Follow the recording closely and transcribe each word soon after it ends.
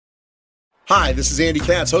Hi, this is Andy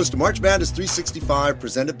Katz, host of March Madness 365,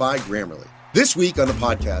 presented by Grammarly. This week on the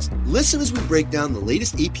podcast, listen as we break down the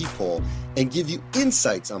latest AP poll and give you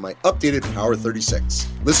insights on my updated Power 36.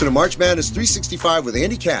 Listen to March Madness 365 with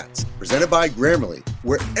Andy Katz, presented by Grammarly,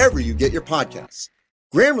 wherever you get your podcasts.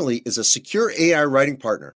 Grammarly is a secure AI writing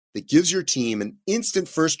partner that gives your team an instant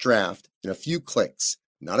first draft in a few clicks,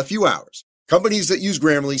 not a few hours. Companies that use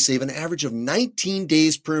Grammarly save an average of 19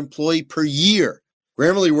 days per employee per year.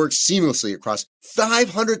 Grammarly works seamlessly across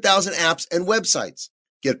 500,000 apps and websites.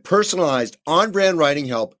 Get personalized, on-brand writing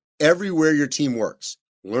help everywhere your team works.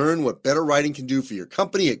 Learn what better writing can do for your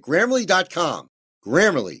company at Grammarly.com.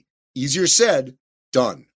 Grammarly. Easier said,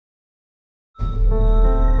 done.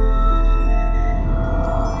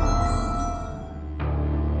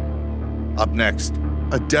 Up next,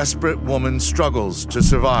 a desperate woman struggles to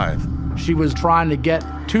survive. She was trying to get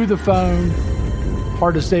to the phone.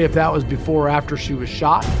 Hard to say if that was before or after she was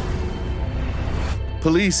shot.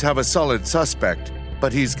 Police have a solid suspect,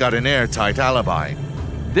 but he's got an airtight alibi.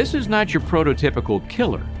 This is not your prototypical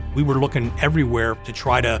killer. We were looking everywhere to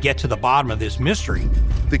try to get to the bottom of this mystery.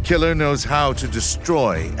 The killer knows how to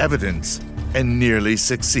destroy evidence and nearly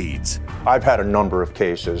succeeds. I've had a number of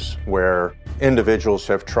cases where individuals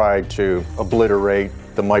have tried to obliterate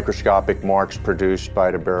the microscopic marks produced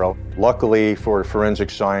by the barrel. Luckily for forensic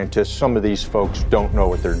scientists, some of these folks don't know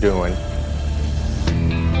what they're doing.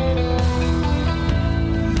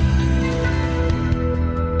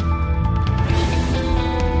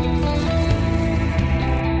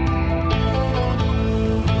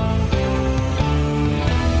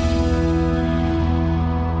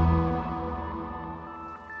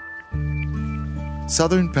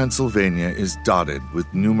 Southern Pennsylvania is dotted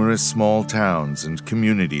with numerous small towns and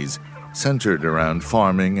communities centered around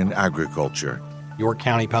farming and agriculture. York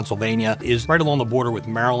County, Pennsylvania is right along the border with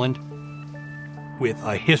Maryland, with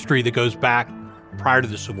a history that goes back prior to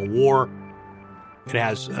the Civil War. It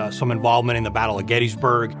has some involvement in the Battle of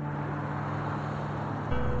Gettysburg.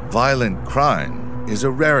 Violent crime is a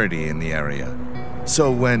rarity in the area. So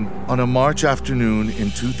when, on a March afternoon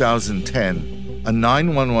in 2010, a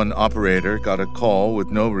 911 operator got a call with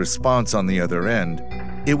no response on the other end,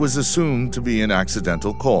 it was assumed to be an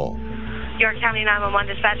accidental call. York County 911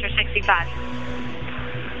 dispatcher 65.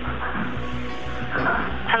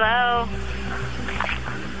 Hello?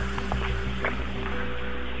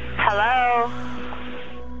 Hello?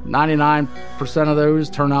 99% of those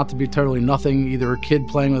turn out to be totally nothing, either a kid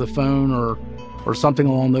playing with a phone or something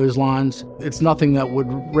along those lines. It's nothing that would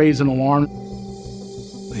raise an alarm.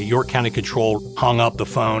 The York County Control hung up the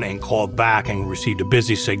phone and called back and received a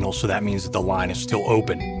busy signal, so that means that the line is still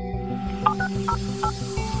open.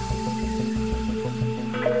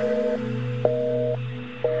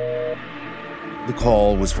 The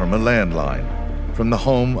call was from a landline, from the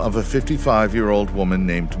home of a 55-year-old woman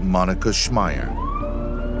named Monica Schmeier.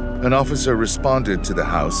 An officer responded to the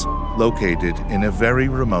house, located in a very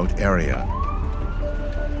remote area.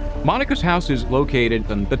 Monica's house is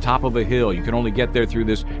located on the top of a hill. You can only get there through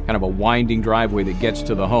this kind of a winding driveway that gets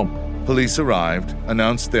to the home. Police arrived,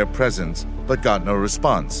 announced their presence, but got no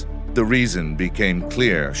response. The reason became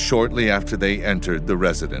clear shortly after they entered the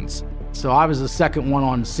residence. So I was the second one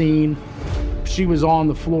on scene. She was on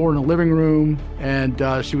the floor in the living room,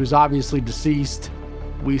 and she was obviously deceased.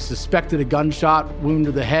 We suspected a gunshot wound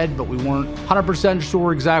to the head, but we weren't 100%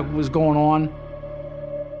 sure exactly what was going on.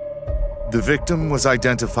 The victim was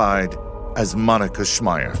identified as Monica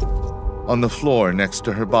Schmeier. On the floor next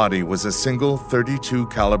to her body was a single .32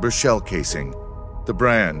 caliber shell casing. The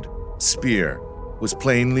brand, Speer, was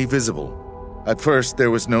plainly visible. At first, there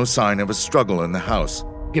was no sign of a struggle in the house.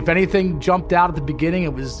 If anything jumped out at the beginning,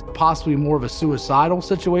 it was possibly more of a suicidal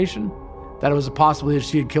situation, that it was a possibility that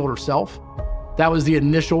she had killed herself. That was the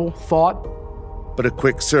initial thought. But a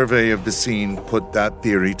quick survey of the scene put that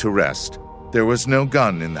theory to rest. There was no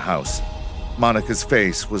gun in the house. Monica's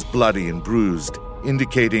face was bloody and bruised,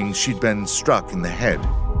 indicating she'd been struck in the head.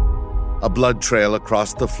 A blood trail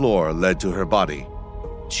across the floor led to her body.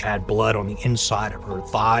 She had blood on the inside of her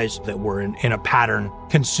thighs that were in a pattern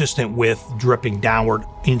consistent with dripping downward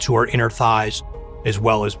into her inner thighs, as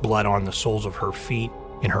well as blood on the soles of her feet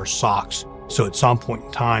and her socks. So at some point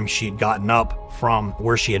in time, she had gotten up from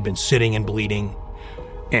where she had been sitting and bleeding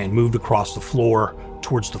and moved across the floor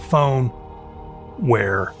towards the phone,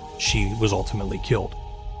 where she was ultimately killed.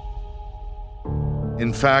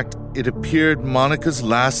 In fact, it appeared Monica's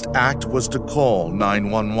last act was to call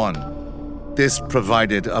 911. This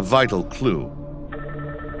provided a vital clue.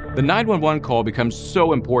 The 911 call becomes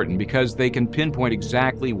so important because they can pinpoint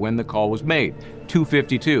exactly when the call was made,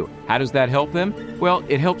 2:52. How does that help them? Well,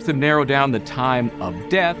 it helps them narrow down the time of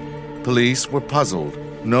death Police were puzzled.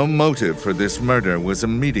 No motive for this murder was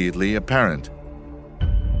immediately apparent.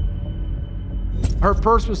 Her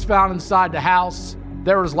purse was found inside the house.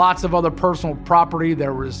 There was lots of other personal property.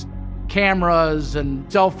 There was cameras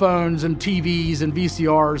and cell phones and TVs and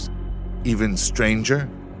VCRs. Even stranger,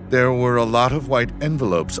 there were a lot of white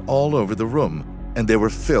envelopes all over the room, and they were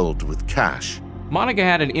filled with cash. Monica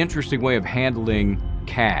had an interesting way of handling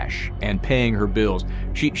cash and paying her bills.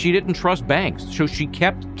 She didn't trust banks, so she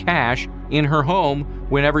kept cash in her home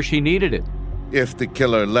whenever she needed it. If the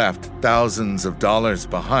killer left thousands of dollars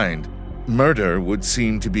behind, murder would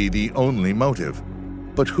seem to be the only motive.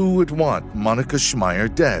 But who would want Monica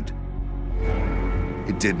Schmeier dead?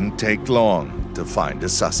 It didn't take long to find a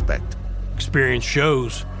suspect. Experience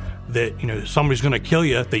shows that, somebody's going to kill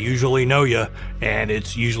you. They usually know you, and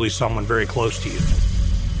it's usually someone very close to you.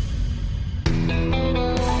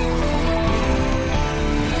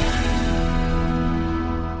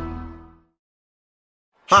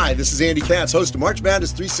 Hi, this is Andy Katz, host of March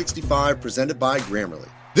Madness 365, presented by Grammarly.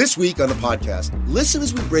 This week on the podcast, listen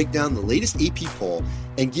as we break down the latest AP poll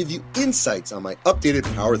and give you insights on my updated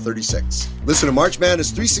Power 36. Listen to March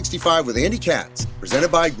Madness 365 with Andy Katz, presented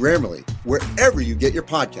by Grammarly, wherever you get your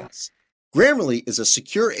podcasts. Grammarly is a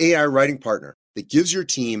secure AI writing partner that gives your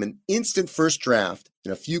team an instant first draft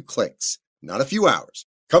in a few clicks, not a few hours.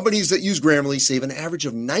 Companies that use Grammarly save an average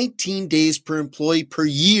of 19 days per employee per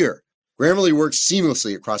year. Grammarly works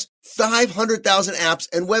seamlessly across 500,000 apps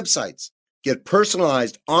and websites. Get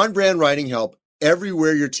personalized, on-brand writing help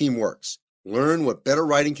everywhere your team works. Learn what better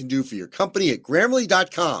writing can do for your company at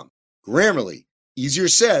Grammarly.com. Grammarly. Easier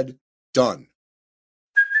said, done.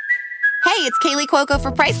 Hey, it's Kaylee Cuoco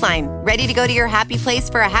for Priceline. Ready to go to your happy place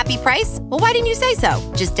for a happy price? Well, why didn't you say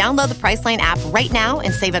so? Just download the Priceline app right now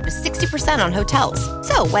and save up to 60% on hotels.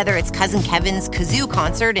 So whether it's Cousin Kevin's Kazoo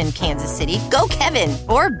Concert in Kansas City, go Kevin,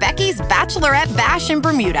 or Becky's Bachelorette Bash in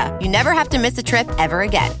Bermuda, you never have to miss a trip ever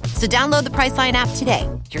again. So download the Priceline app today.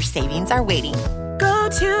 Your savings are waiting. Go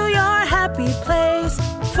to your happy place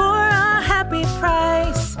for a happy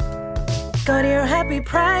price. Go to your happy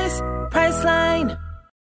price, Priceline.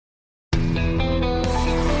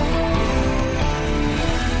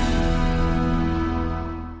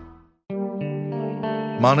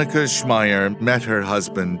 Monica Schmeier met her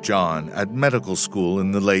husband, John, at medical school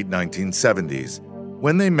in the late 1970s.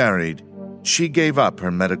 When they married, she gave up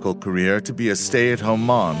her medical career to be a stay-at-home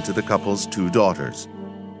mom to the couple's 2 daughters.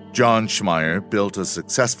 John Schmeier built a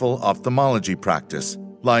successful ophthalmology practice.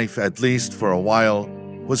 Life, at least for a while,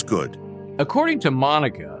 was good. According to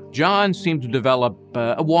Monica, John seemed to develop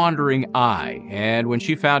a wandering eye, and when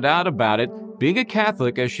she found out about it, being a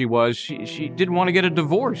Catholic as she was, she didn't want to get a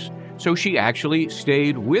divorce. So she actually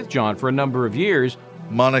stayed with John for a number of years.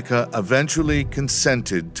 Monica eventually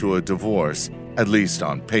consented to a divorce, at least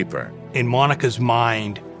on paper. In Monica's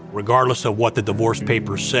mind, regardless of what the divorce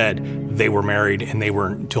papers said, they were married and they were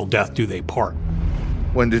until death do they part.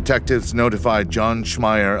 When detectives notified John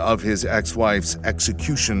Schmeier of his ex-wife's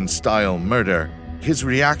execution-style murder, his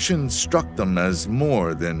reaction struck them as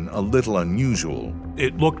more than a little unusual.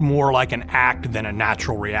 It looked more like an act than a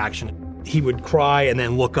natural reaction. He would cry and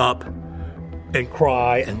then look up, and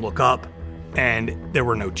cry and look up, and there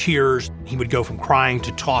were no tears. He would go from crying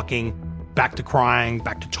to talking, back to crying,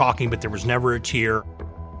 back to talking, but there was never a tear.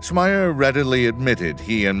 Schmeier readily admitted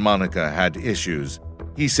he and Monica had issues.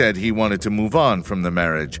 He said he wanted to move on from the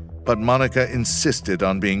marriage, but Monica insisted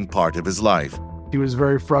on being part of his life. He was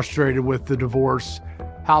very frustrated with the divorce,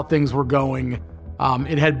 how things were going.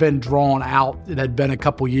 It had been drawn out. It had been a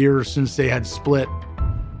couple years since they had split.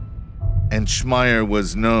 And Schmeier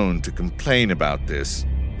was known to complain about this.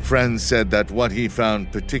 Friends said that what he found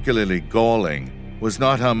particularly galling was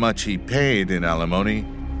not how much he paid in alimony,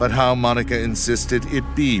 but how Monica insisted it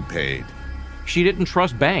be paid. She didn't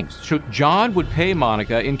trust banks, so John would pay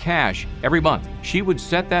Monica in cash every month. She would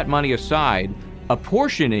set that money aside,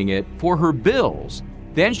 apportioning it for her bills.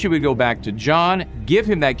 Then she would go back to John, give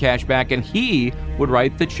him that cash back, and he would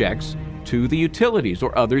write the checks to the utilities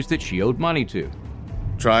or others that she owed money to.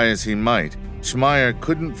 Try as he might, Schmeier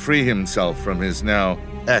couldn't free himself from his now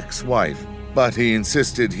ex-wife, but he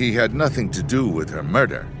insisted he had nothing to do with her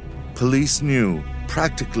murder. Police knew,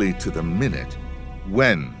 practically to the minute,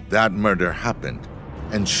 when that murder happened,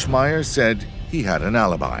 and Schmeier said he had an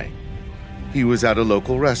alibi. He was at a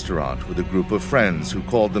local restaurant with a group of friends who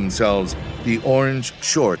called themselves the Orange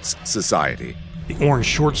Shorts Society. The Orange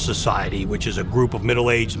Shorts Society, which is a group of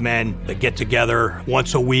middle-aged men that get together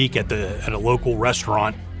once a week at a local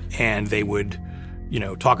restaurant, and they would,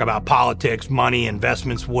 talk about politics, money,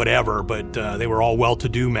 investments, whatever, but they were all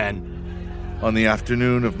well-to-do men. On the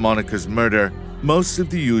afternoon of Monica's murder, Most of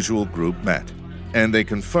the usual group met, and they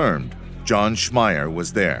confirmed John Schmeier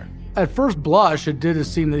was there. At first blush, it did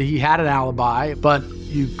seem that he had an alibi, but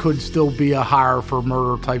you could still be a hire for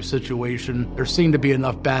murder type situation. There seemed to be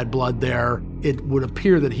enough bad blood there. It would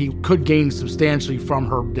appear that he could gain substantially from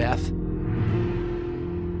her death.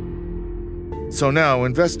 So now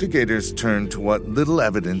investigators turned to what little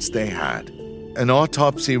evidence they had. An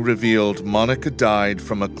autopsy revealed Monica died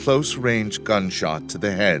from a close-range gunshot to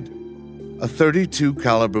the head. A .32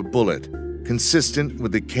 caliber bullet, consistent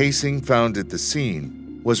with the casing found at the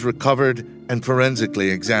scene, was recovered and forensically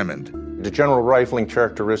examined. The general rifling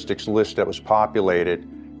characteristics list that was populated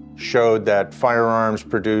showed that firearms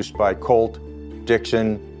produced by Colt,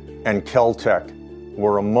 Dixon, and Kel-Tec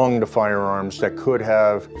were among the firearms that could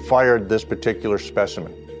have fired this particular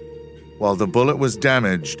specimen. While the bullet was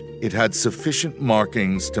damaged, it had sufficient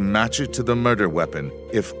markings to match it to the murder weapon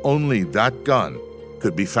if only that gun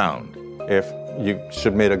could be found. If you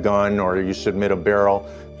submit a gun or you submit a barrel,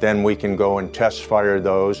 then we can go and test fire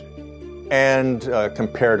those and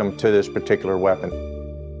compare them to this particular weapon.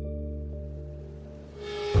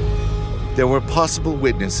 There were possible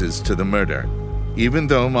witnesses to the murder. Even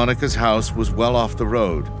though Monica's house was well off the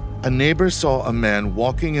road, a neighbor saw a man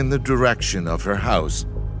walking in the direction of her house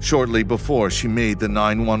shortly before she made the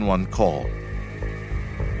 911 call.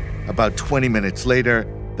 About 20 minutes later,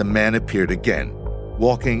 the man appeared again,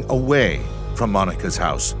 walking away from Monica's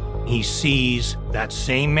house. He sees that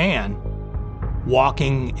same man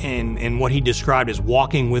walking in what he described as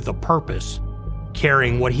walking with a purpose,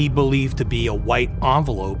 carrying what he believed to be a white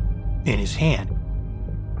envelope in his hand,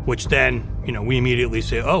 which then, we immediately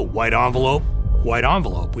say, oh, white envelope, white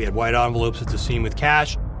envelope. We had white envelopes at the scene with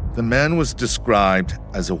cash. The man was described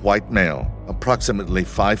as a white male, approximately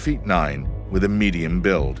 5'9", with a medium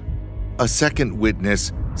build. A second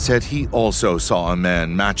witness said he also saw a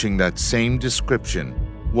man matching that same description,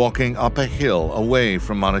 walking up a hill away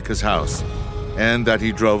from Monica's house, and that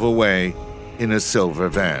he drove away in a silver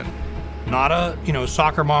van. Not a,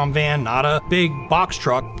 soccer mom van, not a big box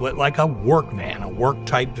truck, but like a work van, a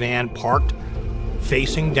work-type van parked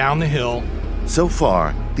facing down the hill. So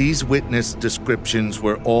far, these witness descriptions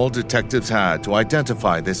were all detectives had to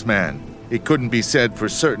identify this man. It couldn't be said for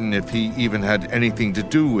certain if he even had anything to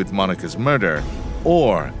do with Monica's murder,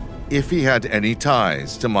 or if he had any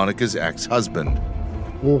ties to Monica's ex-husband.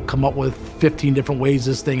 We'll come up with 15 different ways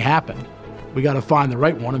this thing happened. We got to find the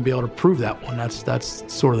right one and be able to prove that one.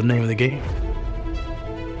 That's sort of the name of the game.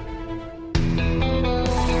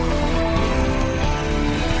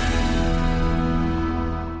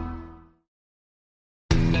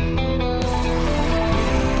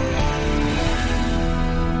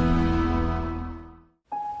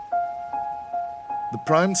 The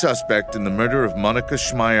prime suspect in the murder of Monica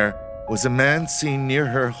Schmeier was a man seen near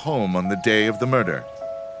her home on the day of the murder.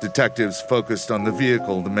 Detectives focused on the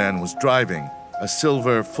vehicle the man was driving, a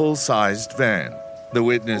silver full-sized van. The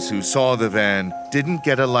witness who saw the van didn't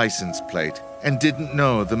get a license plate and didn't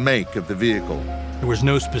know the make of the vehicle. There was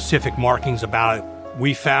no specific markings about it.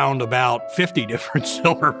 We found about 50 different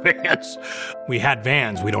silver vans. We had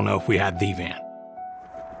vans. We don't know if we had the van.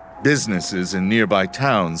 Businesses in nearby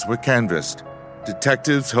towns were canvassed.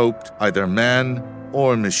 Detectives hoped either man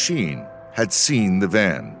or machine had seen the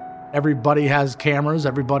van. Everybody has cameras.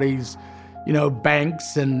 Everybody's,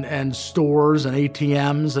 banks and stores and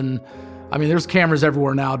ATMs. And there's cameras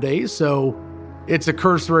everywhere nowadays. So it's a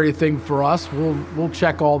cursory thing for us. We'll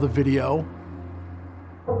check all the video.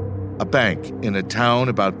 A bank in a town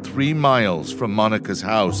about 3 miles from Monica's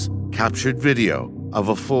house captured video of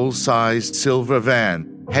a full-sized silver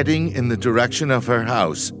van heading in the direction of her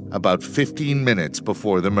house about 15 minutes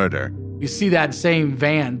before the murder. You see that same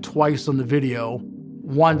van twice on the video,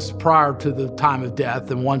 once prior to the time of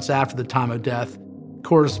death and once after the time of death,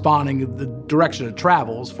 corresponding the direction of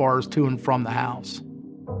travel as far as to and from the house.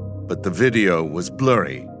 But the video was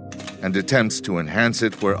blurry, and attempts to enhance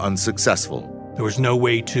it were unsuccessful. There was no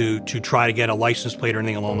way to try to get a license plate or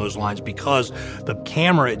anything along those lines because the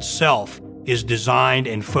camera itself is designed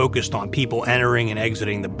and focused on people entering and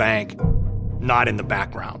exiting the bank, not in the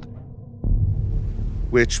background.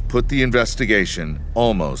 Which put the investigation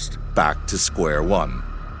almost back to square one.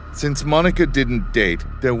 Since Monica didn't date,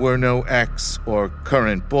 there were no ex or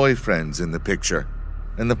current boyfriends in the picture,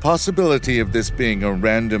 and the possibility of this being a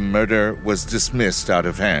random murder was dismissed out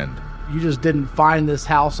of hand. You just didn't find this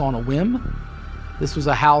house on a whim. This was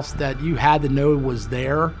a house that you had to know was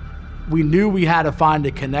there. We knew we had to find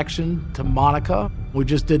a connection to Monica. We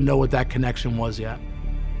just didn't know what that connection was yet.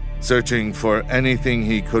 Searching for anything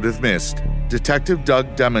he could have missed, Detective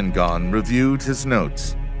Doug Demangon reviewed his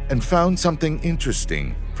notes and found something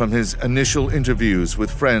interesting from his initial interviews with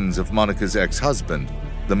friends of Monica's ex-husband,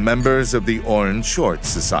 the members of the Orange Shorts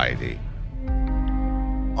Society.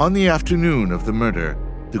 On the afternoon of the murder,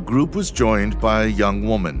 the group was joined by a young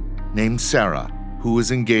woman named Sarah, who was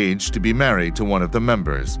engaged to be married to one of the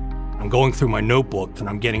members. I'm going through my notebook and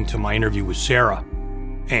I'm getting to my interview with Sarah.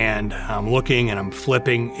 And I'm looking and I'm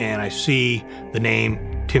flipping and I see the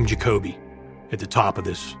name Tim Jacoby at the top of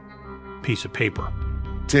this piece of paper.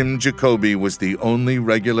 Tim Jacoby was the only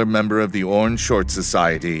regular member of the Orange Shorts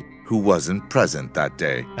Society who wasn't present that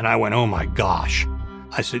day. And I went, oh my gosh.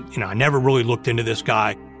 I said, I never really looked into this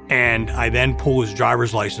guy. And I then pull his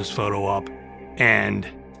driver's license photo up. And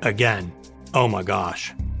again, oh my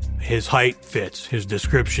gosh. His height fits, his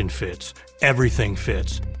description fits, everything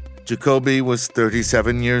fits. Jacoby was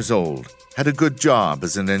 37 years old, had a good job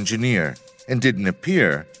as an engineer, and didn't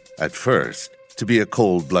appear, at first, to be a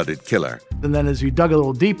cold-blooded killer. And then as you dug a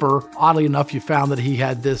little deeper, oddly enough, you found that he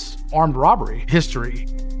had this armed robbery history.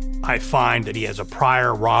 I find that he has a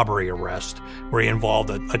prior robbery arrest where he involved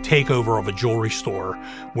a takeover of a jewelry store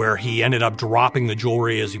where he ended up dropping the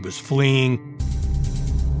jewelry as he was fleeing.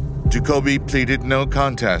 Jacoby pleaded no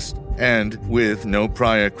contest and, with no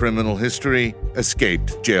prior criminal history,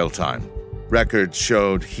 escaped jail time. Records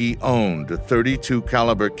showed he owned a .32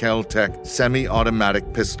 caliber Kel-Tec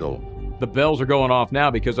semi-automatic pistol. The bells are going off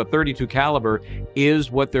now because a .32 caliber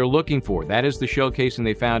is what they're looking for. That is the shell casing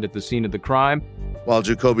they found at the scene of the crime. While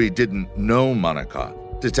Jacoby didn't know Monica,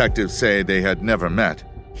 detectives say they had never met.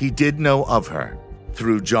 He did know of her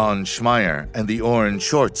through John Schmeier and the Orange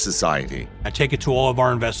Shorts Society. I take it to all of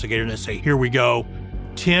our investigators and say, here we go.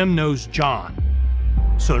 Tim knows John.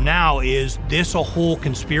 So now is this a whole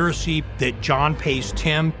conspiracy that John pays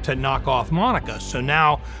Tim to knock off Monica? So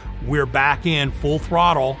now we're back in full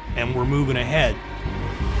throttle and we're moving ahead.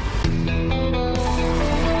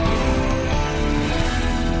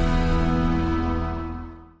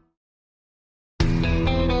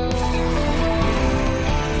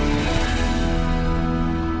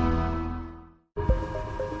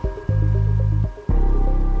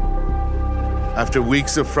 After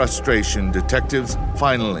weeks of frustration, detectives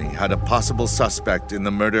finally had a possible suspect in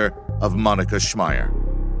the murder of Monica Schmeier.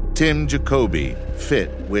 Tim Jacoby fit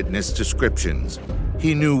witness descriptions.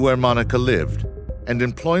 He knew where Monica lived, and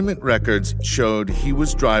employment records showed he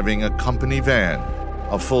was driving a company van,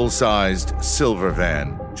 a full-sized silver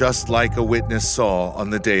van, just like a witness saw on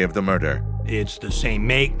the day of the murder. It's the same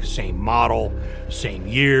make, same model, same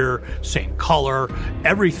year, same color,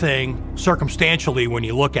 everything. Circumstantially, when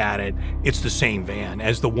you look at it, it's the same van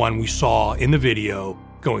as the one we saw in the video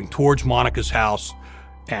going towards Monica's house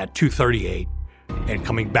at 2:38 and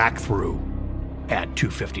coming back through at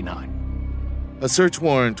 2:59. A search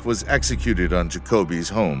warrant was executed on Jacoby's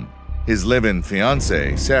home. His live-in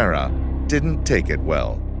fiancée, Sarah, didn't take it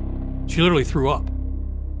well. She literally threw up.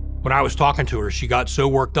 When I was talking to her, she got so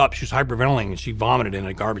worked up, she was hyperventilating and she vomited in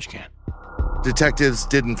a garbage can. Detectives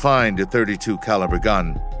didn't find a .32 caliber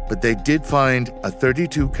gun, but they did find a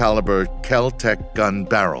 .32 caliber Kel-Tec gun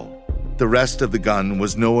barrel. The rest of the gun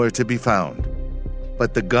was nowhere to be found.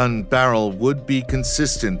 But the gun barrel would be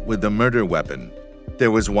consistent with the murder weapon.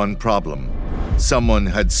 There was one problem. Someone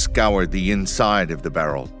had scoured the inside of the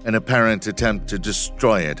barrel, an apparent attempt to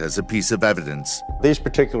destroy it as a piece of evidence. These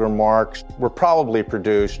particular marks were probably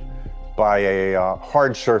produced by a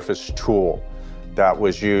hard surface tool that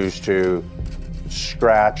was used to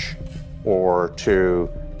scratch or to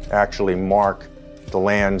actually mark the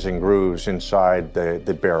lands and grooves inside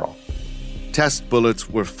the barrel. Test bullets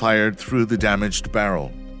were fired through the damaged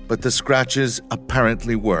barrel, but the scratches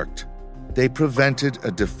apparently worked. They prevented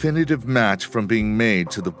a definitive match from being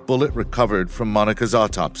made to the bullet recovered from Monica's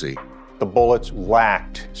autopsy. The bullets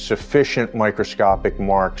lacked sufficient microscopic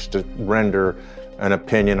marks to render an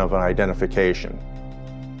opinion of an identification.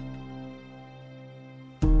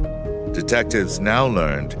 Detectives now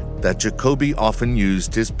learned that Jacoby often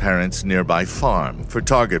used his parents' nearby farm for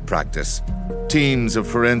target practice. Teams of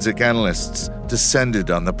forensic analysts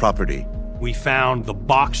descended on the property. We found the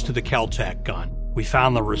box to the Kel-Tec gun. We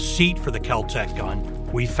found the receipt for the Kel-Tec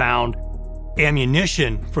gun. We found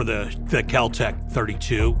ammunition for the Kel-Tec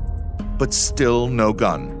 .32. But still no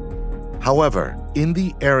gun. However, in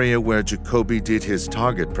the area where Jacoby did his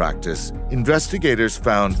target practice, investigators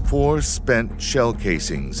found 4 spent shell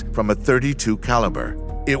casings from a .32 caliber.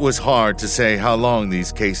 It was hard to say how long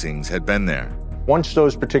these casings had been there. Once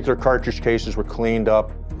those particular cartridge cases were cleaned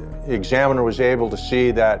up, the examiner was able to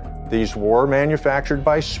see that these were manufactured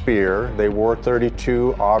by Speer. They were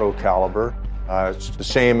 .32 auto caliber. It's the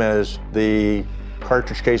same as the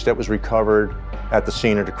cartridge case that was recovered at the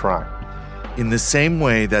scene of the crime. In the same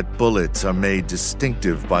way that bullets are made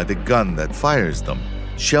distinctive by the gun that fires them,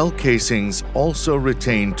 shell casings also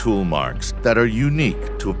retain tool marks that are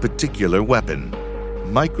unique to a particular weapon.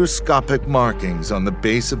 Microscopic markings on the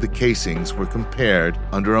base of the casings were compared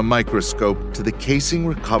under a microscope to the casing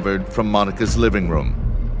recovered from Monica's living room,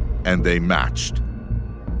 and they matched.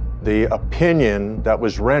 The opinion that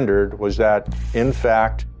was rendered was that, in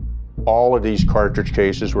fact, all of these cartridge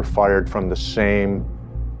cases were fired from the same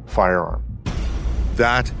firearm.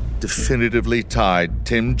 That definitively tied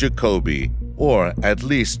Tim Jacoby, or at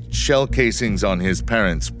least shell casings on his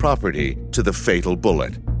parents' property, to the fatal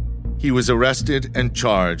bullet. He was arrested and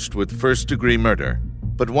charged with first-degree murder,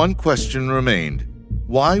 but one question remained.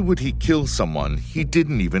 Why would he kill someone he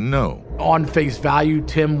didn't even know? On face value,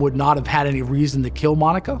 Tim would not have had any reason to kill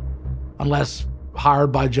Monica, unless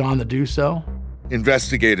hired by John to do so.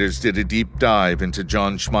 Investigators did a deep dive into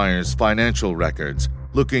John Schmeier's financial records,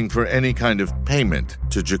 looking for any kind of payment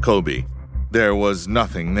to Jacoby. There was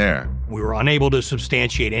nothing there. We were unable to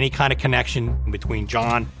substantiate any kind of connection between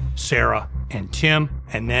John, Sarah, and Tim,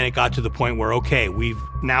 and then it got to the point where, okay, we've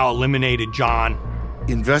now eliminated John.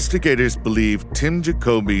 Investigators believe Tim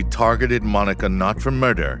Jacoby targeted Monica not for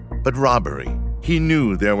murder, but robbery. He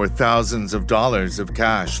knew there were thousands of dollars of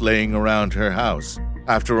cash laying around her house.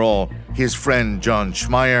 After all, his friend John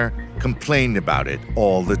Schmeier complained about it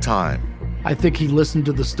all the time. I think he listened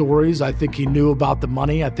to the stories. I think he knew about the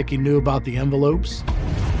money. I think he knew about the envelopes.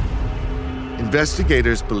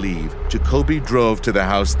 Investigators believe Jacoby drove to the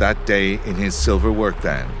house that day in his silver work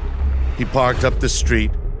van. He parked up the street,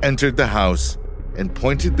 entered the house, and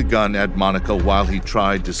pointed the gun at Monica while he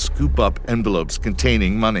tried to scoop up envelopes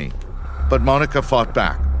containing money. But Monica fought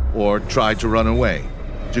back, or tried to run away.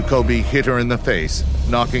 Jacoby hit her in the face,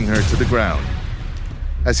 knocking her to the ground.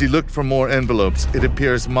 As he looked for more envelopes, it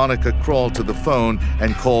appears Monica crawled to the phone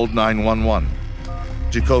and called 911.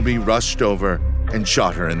 Jacoby rushed over and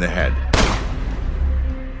shot her in the head.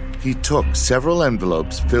 He took several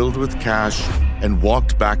envelopes filled with cash and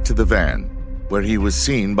walked back to the van, where he was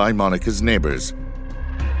seen by Monica's neighbors.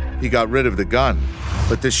 He got rid of the gun,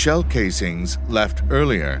 but the shell casings left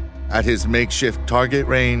earlier at his makeshift target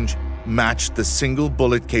range matched the single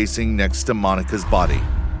bullet casing next to Monica's body.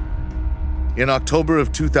 In October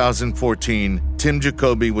of 2014, Tim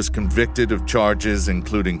Jacoby was convicted of charges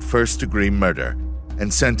including first-degree murder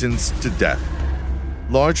and sentenced to death,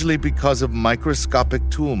 largely because of microscopic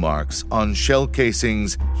tool marks on shell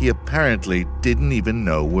casings he apparently didn't even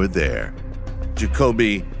know were there.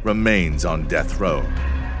 Jacoby remains on death row.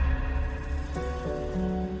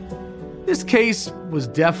 This case was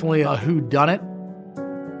definitely a whodunit.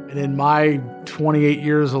 And in my 28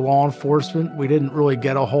 years of law enforcement, we didn't really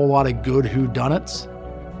get a whole lot of good whodunits.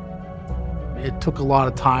 It took a lot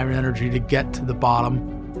of time and energy to get to the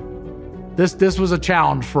bottom. This was a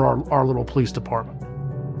challenge for our little police department.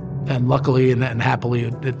 And luckily and happily,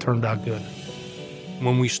 it turned out good.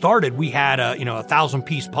 When we started, we had a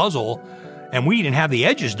 1,000-piece puzzle, and we didn't have the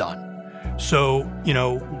edges done. So,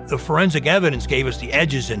 the forensic evidence gave us the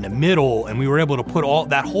edges in the middle, and we were able to put all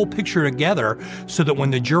that whole picture together so that when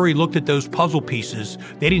the jury looked at those puzzle pieces,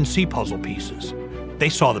 they didn't see puzzle pieces. They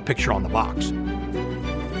saw the picture on the box.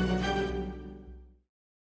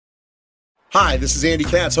 Hi, this is Andy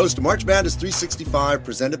Katz, host of March Madness 365,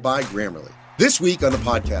 presented by Grammarly. This week on the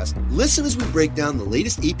podcast, listen as we break down the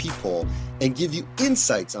latest AP poll and give you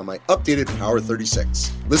insights on my updated Power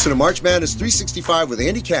 36. Listen to March Madness 365 with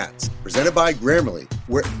Andy Katz, presented by Grammarly,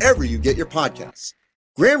 wherever you get your podcasts.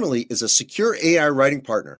 Grammarly is a secure AI writing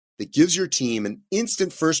partner that gives your team an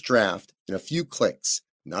instant first draft in a few clicks,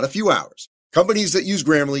 not a few hours. Companies that use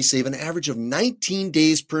Grammarly save an average of 19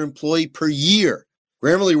 days per employee per year.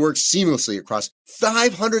 Grammarly works seamlessly across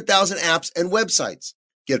 500,000 apps and websites.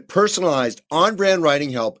 Get personalized, on-brand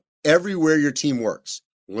writing help everywhere your team works.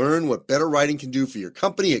 Learn what better writing can do for your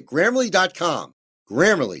company at Grammarly.com.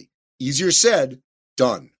 Grammarly. Easier said,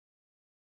 done.